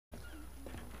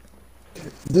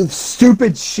The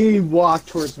stupid she walked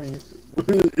towards me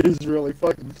is really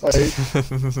fucking funny.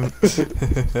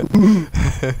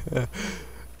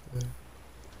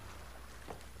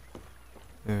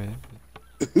 Alright.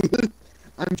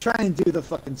 I'm trying to do the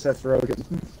fucking Seth Rogen.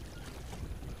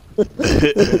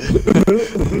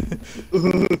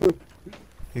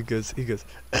 He goes.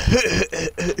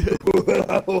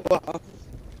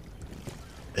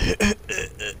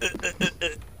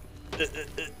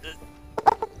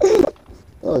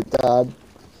 Oh god.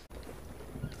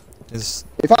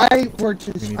 If I were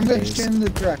to, I'm going to shoot in the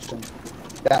direction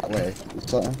that way.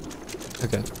 So.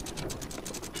 Okay.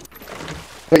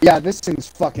 But yeah, this thing's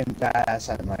fucking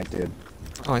badass at night, dude.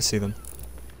 Oh, I see them.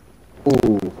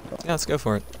 Ooh. Yeah, let's go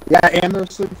for it. Yeah, and they're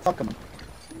asleep. Fuck them.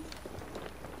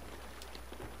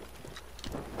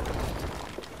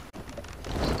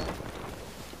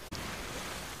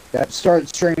 Yeah, start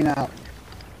straining out.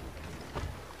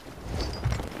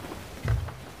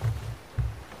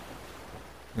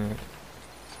 Alright.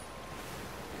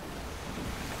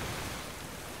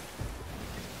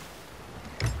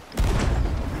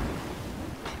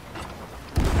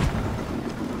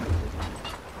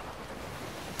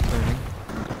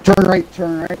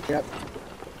 Turn right, yep.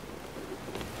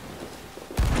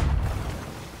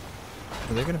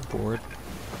 Are they gonna board?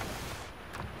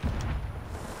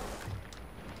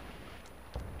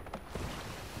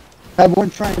 Have one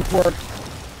try and board.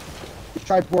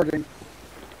 Try boarding.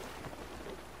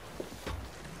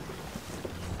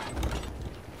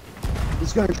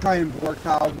 He's gonna try and board,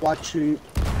 Kyle. Watch you.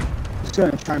 He's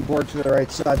gonna try and board to the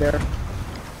right side there. Alright.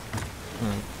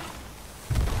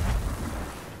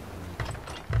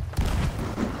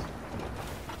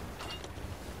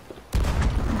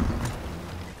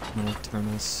 I'm gonna turn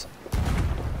this.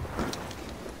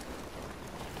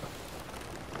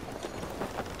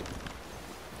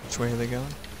 Which way are they going?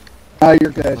 Oh,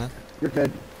 you're good. Left? You're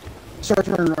good. Start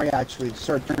turning right, actually.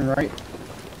 Start turning right.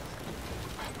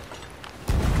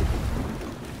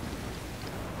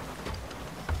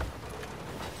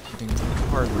 Getting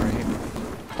hard right.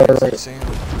 Right. Sand.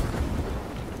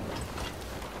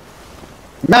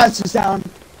 Mats is down.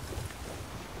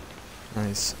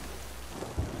 Nice.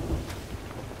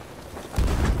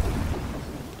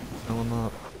 Fill him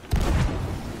up.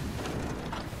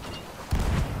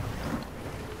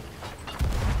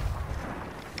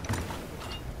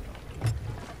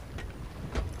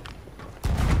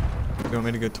 You want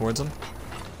me to go towards him?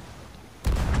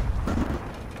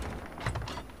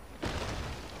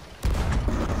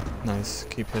 Nice.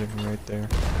 Keep hitting me right there.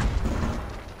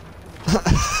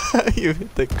 You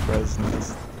hit the crow's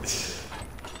nest.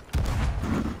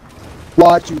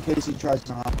 Watch in case he tries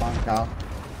to hop on, Kyle.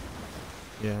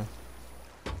 Yeah.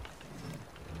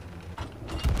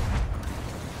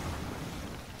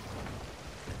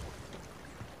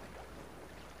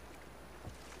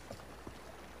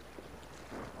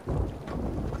 I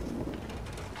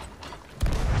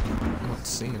don't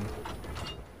see him.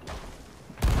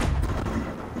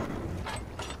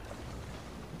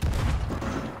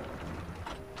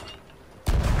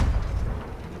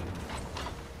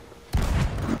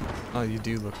 Oh, you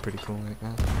do look pretty cool right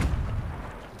now.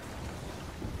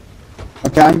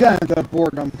 Okay, I'm gonna go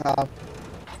board him, Kyle.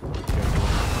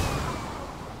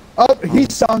 Oh,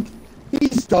 he's sunk.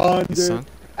 He's done, dude. Sunk?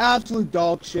 Absolute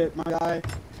dog shit, my guy.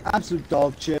 Absolute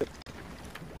dog shit.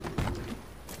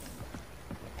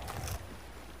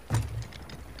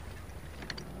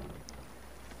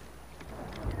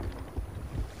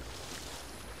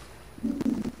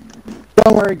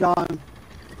 Don't worry, gone.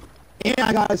 And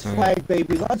I got his flag,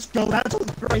 baby. Let's go. That's a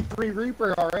grade 3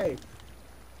 Reaper, alright.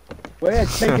 Way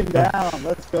to take him down.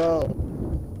 Let's go.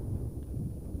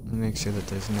 Make sure that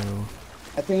there's no...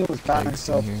 I think it was by Capes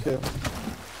himself, in too.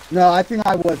 No, I think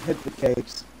I would have hit the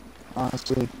capes,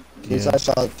 honestly. Because I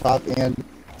saw the top and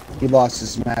he lost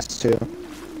his mask, too.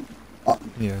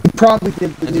 Yeah. He probably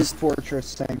did the new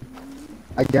fortress thing.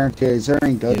 I guarantee it. Is there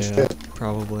any ghost Yeah, shit?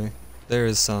 probably. There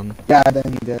is some. Yeah,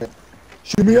 then he did it.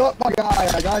 Shoot me up, my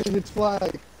guy! I got his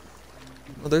flag!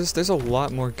 Well, there's a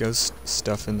lot more ghost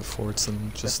stuff in the forts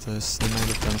than just this. They might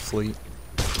have done a fleet.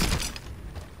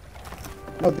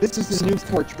 No, this is the new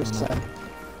fortress thing.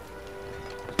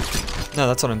 No,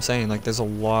 that's what I'm saying. Like, there's a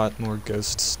lot more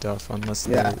ghost stuff, unless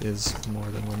there is more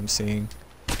than what I'm seeing.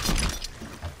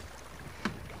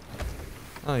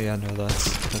 Oh yeah, no,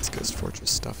 that's Ghost Fortress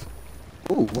stuff.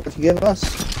 Ooh, what if you give us?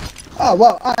 Oh,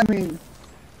 well, I mean,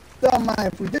 don't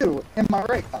mind if we do. Am I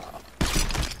right?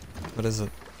 What is it?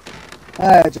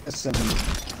 Just some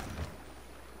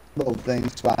little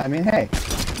things, but I mean, hey.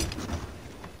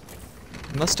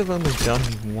 Must have only done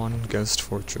one Ghost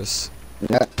Fortress.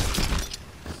 Yeah.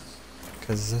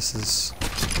 Because this is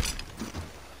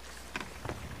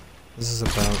This is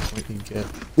about what you get.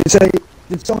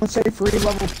 Did someone say free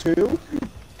level 2?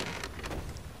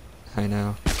 I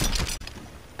know.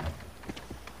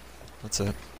 That's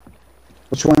it.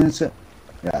 Which one is it?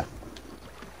 Yeah.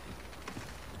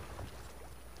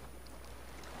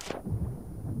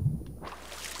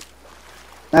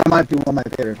 That might be one of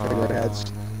my favorite figureheads.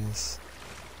 Oh, nice.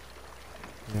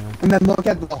 Yeah. And then look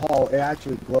at the hall. It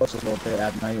actually glows a little bit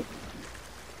at night.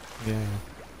 Yeah.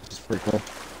 Which is pretty cool.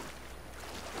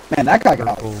 Man, that guy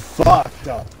got Purple. fucked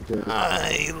up, dude.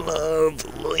 I love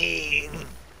lean.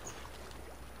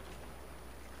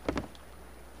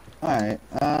 Alright,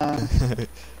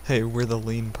 Hey, we're the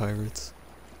lean pirates.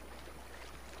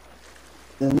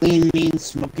 the lean mean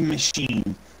smoking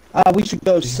machine. We should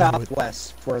go Do you know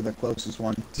southwest for the closest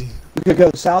one. Do you, We could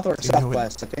go south or do you know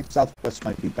southwest. I think southwest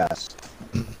might be best.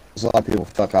 There's a lot of people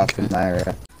fuck off in that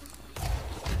area.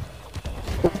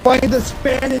 We're fighting the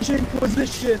Spanish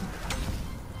Inquisition!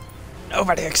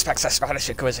 Nobody expects a Spanish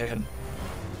Inquisition.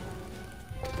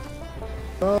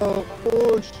 Oh,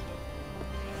 push!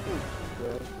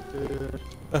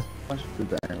 Bunch of food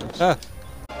barriers. Ah.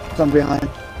 Some behind.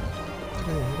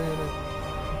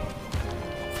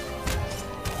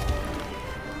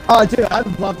 Oh, dude, I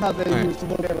love how they used a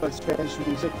little bit of Spanish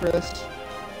music for this.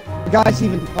 The guys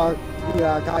even talk.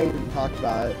 Yeah, a guy even talked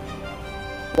about it.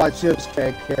 Watch this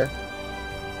fake here.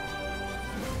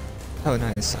 Oh,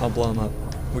 nice. I'll blow him up.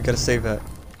 We gotta save that.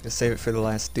 Gotta save it for the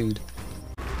last dude.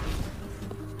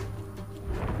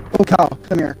 Oh, cow,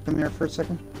 come here for a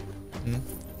second. Hmm?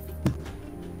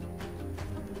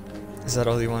 Is that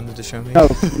all you wanted to show me? No.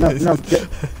 Get,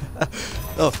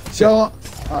 oh, shit.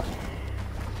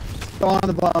 Go on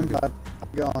the bottom, God.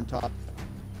 Go on top.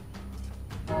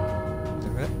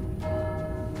 Alright.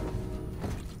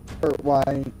 Or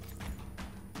why?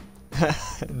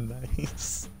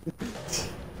 Nice.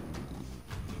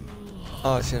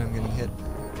 Oh shit, I'm getting hit.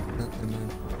 No, never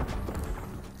mind.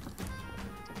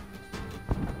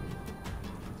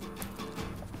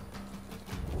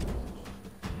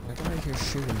 Why do I hear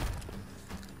shooting?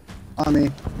 On me.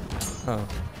 Oh.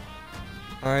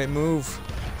 Alright, move.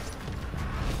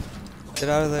 Get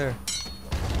out of there.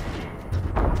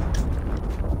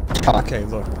 Okay,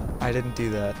 look. I didn't do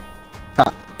that.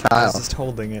 I Kyle. was just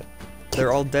holding it.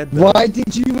 They're all dead though. Why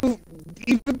did you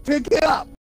even pick it up?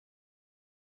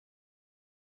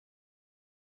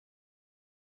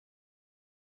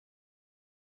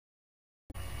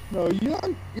 No,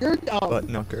 you're dumb. Butt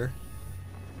knucker.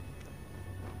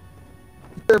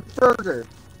 You're a burger.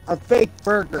 A fake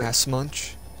burger. Ass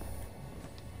munch.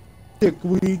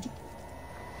 Dickweed.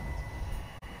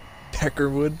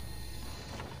 Peckerwood.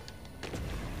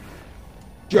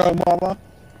 Joe Mama.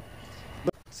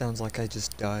 Sounds like I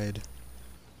just died.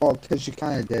 Oh, because you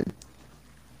kind of did.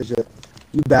 Cause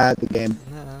you bad at the game.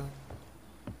 No.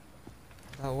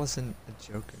 That wasn't a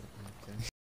joke or anything.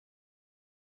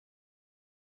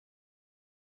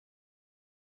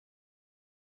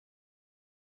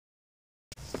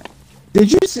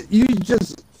 Did you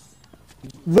just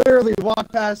literally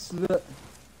walk past the...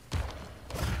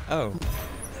 Oh.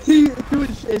 He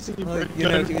was chasing you Well, for you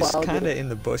know, he was wild. kinda in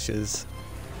the bushes.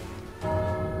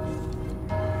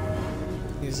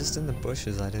 He was just in the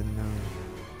bushes, I didn't know.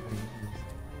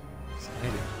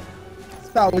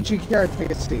 Scott, would you care to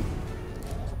take a seat?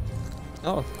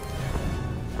 Oh.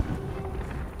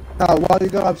 While you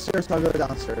go upstairs, I'll go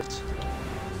downstairs.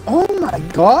 Oh my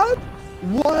god!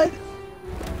 What?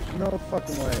 No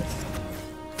fucking way.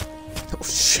 Oh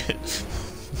shit.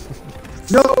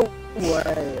 No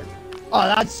way! Oh,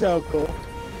 that's so cool.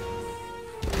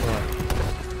 What?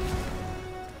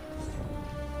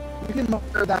 You can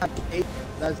lower that gate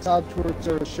that's out towards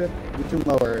our ship. You can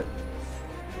lower it.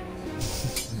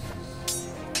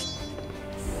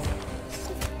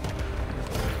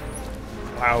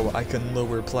 Wow, I can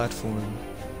lower platform.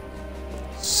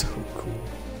 So cool.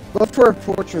 Look for a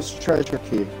fortress treasure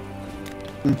key.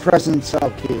 And present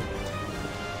cell key.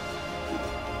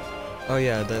 Oh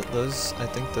yeah, those, I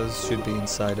think those should be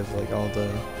inside of like all the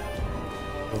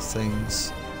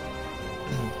things.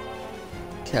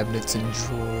 Cabinets and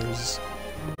drawers.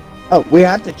 Oh, we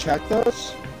have to check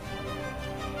those?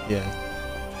 Yeah.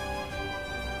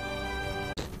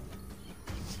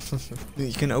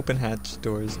 You can open hatch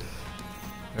doors.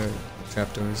 Or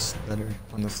trapdoors that are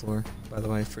on the floor, by the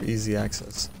way, for easy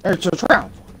access. It's a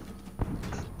trap!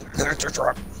 It's a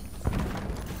trap!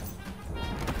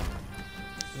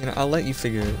 You know, I'll let you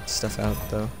figure stuff out,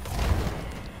 though.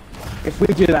 If we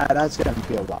do that, that's gonna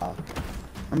be a while.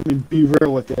 I'm gonna be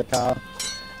real with you, pal.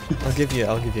 I'll give you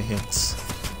hints.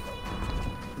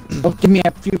 Oh, give me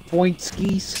a few points,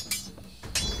 skis.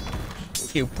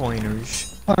 Few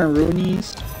pointers.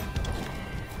 Pointeroonies.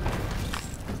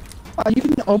 You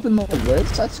can open the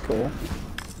list. That's cool.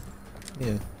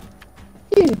 Yeah.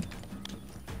 Yeah.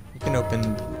 You can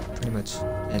open pretty much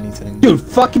anything. Dude,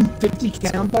 fucking 50 It's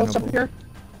cannonballs up openable. here?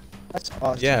 That's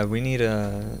awesome. Yeah, we need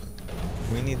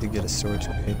to get a storage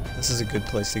crate. This is a good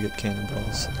place to get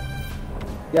cannonballs.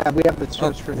 Yeah, we have the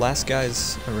Oh, church for last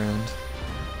guy's around.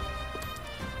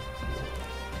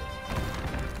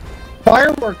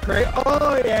 firework crate.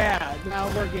 Oh yeah, now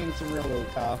we're getting some real loot,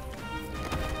 Kyle.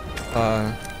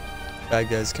 Bad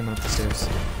guys coming up the stairs.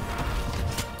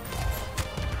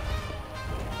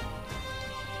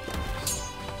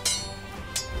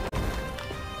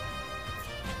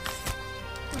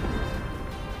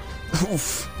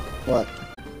 Oof. What?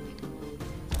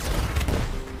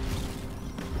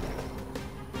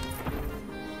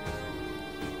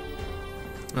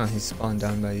 Oh, he spawned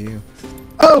down by you.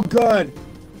 Oh, good.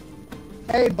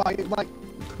 Hey, buddy, like,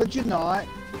 could you not?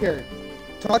 Here,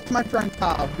 talk to my friend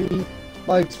Kyle. He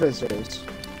likes visitors.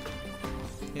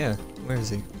 Yeah, where is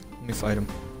he? Let me fight him.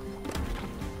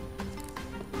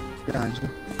 Gotcha.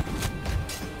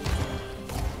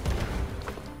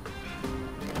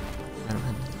 I don't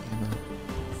have any ammo.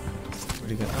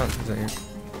 Where'd he go? Oh, he's right here.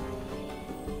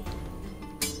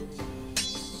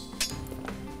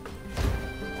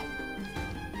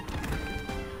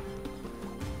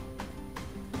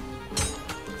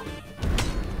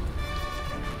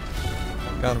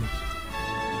 Got him.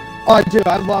 Oh, dude,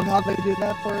 I love how they do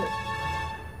that for it.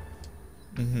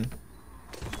 Mm-hmm.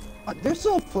 There's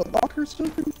still Foot Locker still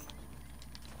here?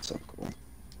 So cool.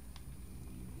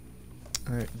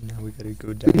 Alright, now we gotta go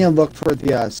We down. need to look for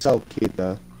the cell key,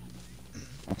 though.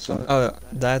 Also,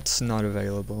 That's not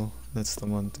available. That's the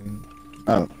one thing.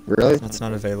 oh, really? That's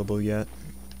not available yet.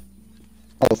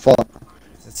 Oh, fuck.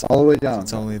 It's All the way down.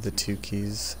 It's only the 2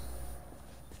 keys.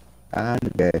 And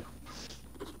okay.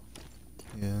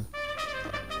 Yeah.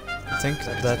 I think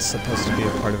that's supposed to be a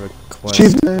part of a quest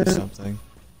Achievement. or something.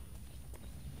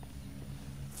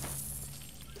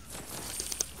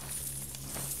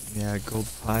 Yeah, gold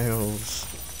piles.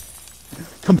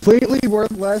 Completely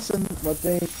worthless than what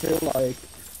they feel like.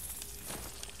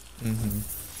 Mm-hmm.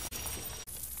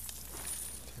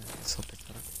 Okay, pick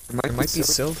that up. There might be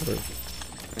silver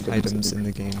items in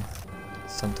the game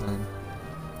sometime,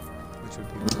 which would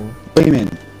be cool. What do you mean?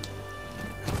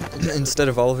 Instead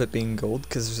of all of it being gold,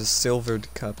 because there's a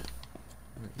silvered cup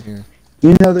right here.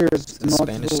 You know there's The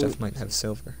Spanish stuff might have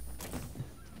silver.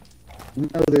 You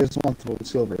know there's multiple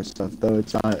silver stuff, though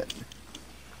it's not.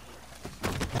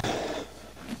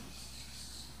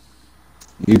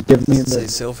 You give me Doesn't say the.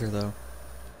 silver though.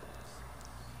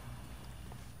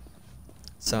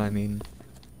 So I mean,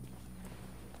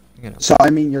 you know. So I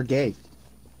mean, you're gay.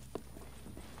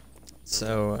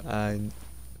 So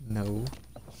no.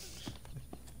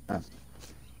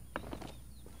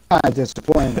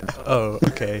 Disappointed. Oh,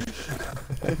 okay.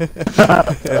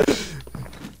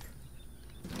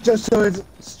 just so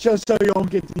you don't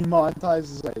get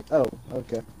demonetized. It's like, oh,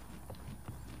 okay.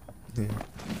 Yeah.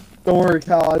 Don't worry,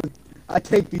 Cal. I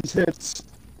take these hits.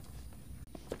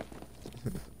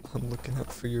 I'm looking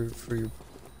out for your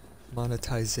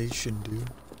monetization, dude.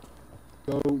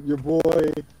 So your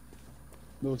boy,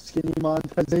 no skinny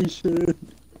monetization.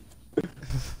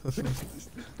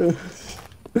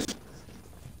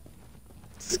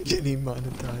 Skinny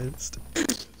monetized.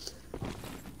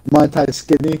 Monetize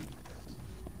skinny.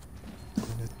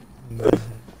 That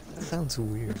sounds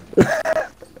weird.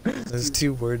 Those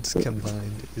 2 words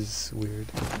combined is weird.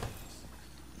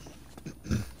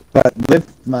 But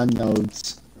lift my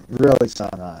nodes really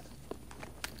sound hot.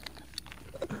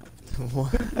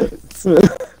 What?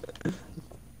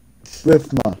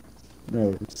 Lift my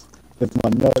nodes. Lift my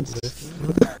nuts.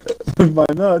 Lift my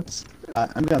nuts.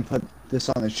 I'm gonna put this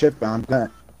on the ship, and I'm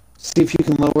gonna see if you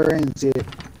can lower it and see it.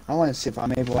 I want to see if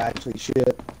I'm able to actually shoot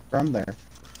it from there.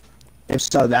 If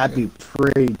so, that'd be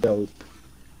pretty dope.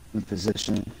 The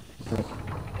position.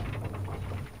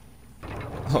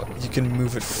 Oh, you can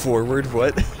move it forward?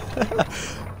 What?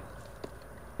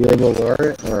 You able to lower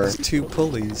it, or? There's 2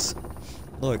 pulleys.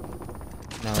 Look.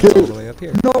 Now it's all the way up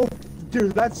here. No,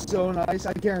 dude, that's so nice.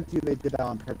 I guarantee they did that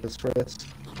on purpose for this.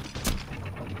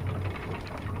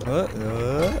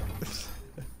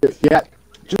 Yeah,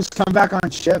 just come back on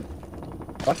ship.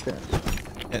 Fuck that.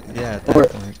 Yeah, at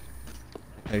that point.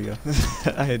 There you go.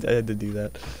 I had to do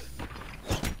that.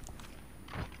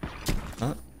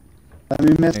 Huh? I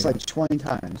mean, missed like 20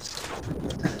 times.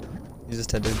 You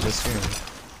just had to adjust your hand.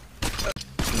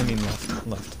 I mean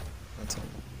left. That's all.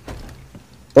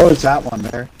 Oh, it's that one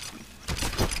there.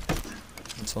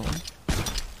 That's all.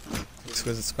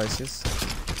 Exquisite spices.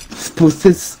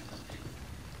 Spizzles.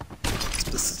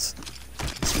 Spices.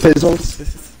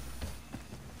 Spizzles.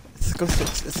 Go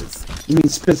fix. You mean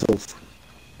Spizzles?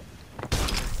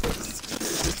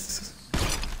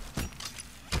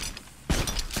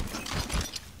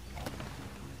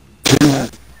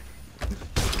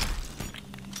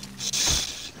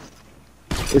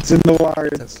 It's in the water.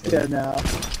 It's dead now.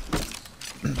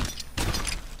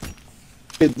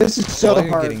 Dude, this is so While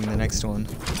you're hard. getting the next one.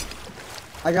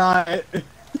 I got it.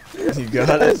 You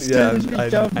got it? Yeah, I knew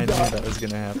jumped that was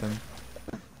gonna happen.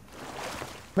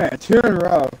 Man, 2 in a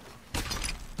row.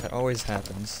 That always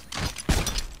happens.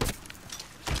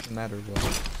 No matter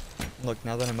what. Look,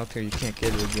 now that I'm up here, you can't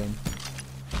get it again.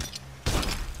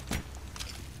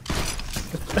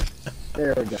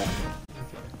 There we go.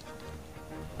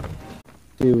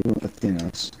 Dude,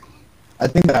 Athenos. I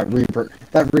think that Reaper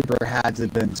had to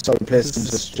have been so pissed and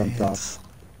just jumped off.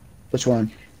 Which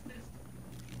one?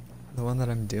 The one that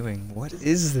I'm doing. What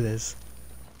is this?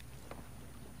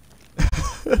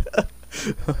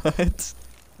 What?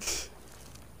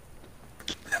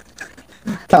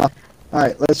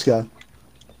 Alright, let's go.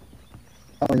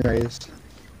 I'm raised.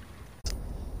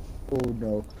 Oh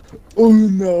no. Oh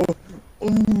no.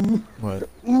 Ooh. What?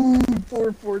 Ooh,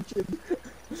 poor fortune.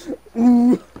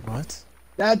 Ooh. What?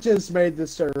 That just made the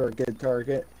server a good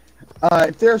target.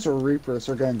 If there's a Reapers,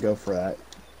 we're gonna go for that.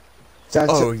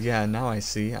 Oh yeah, now I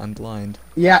see. I'm blind.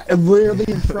 Yeah, literally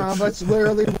in front of us.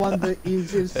 Literally one of the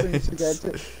easiest things to get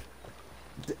to.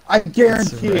 I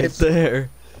guarantee it's right there.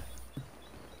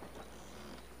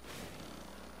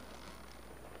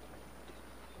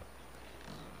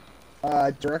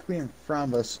 Directly in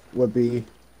front of us would be.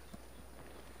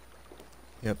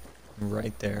 Yep,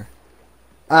 right there.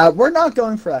 We're not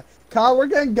going for that. Kyle, we're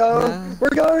gonna go. Nah. We're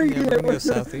going. Yeah, we're gonna go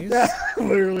southeast. Yeah,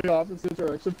 literally opposite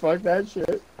direction. Fuck that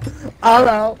shit. I'm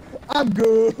out. I'm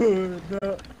good.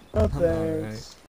 No thanks.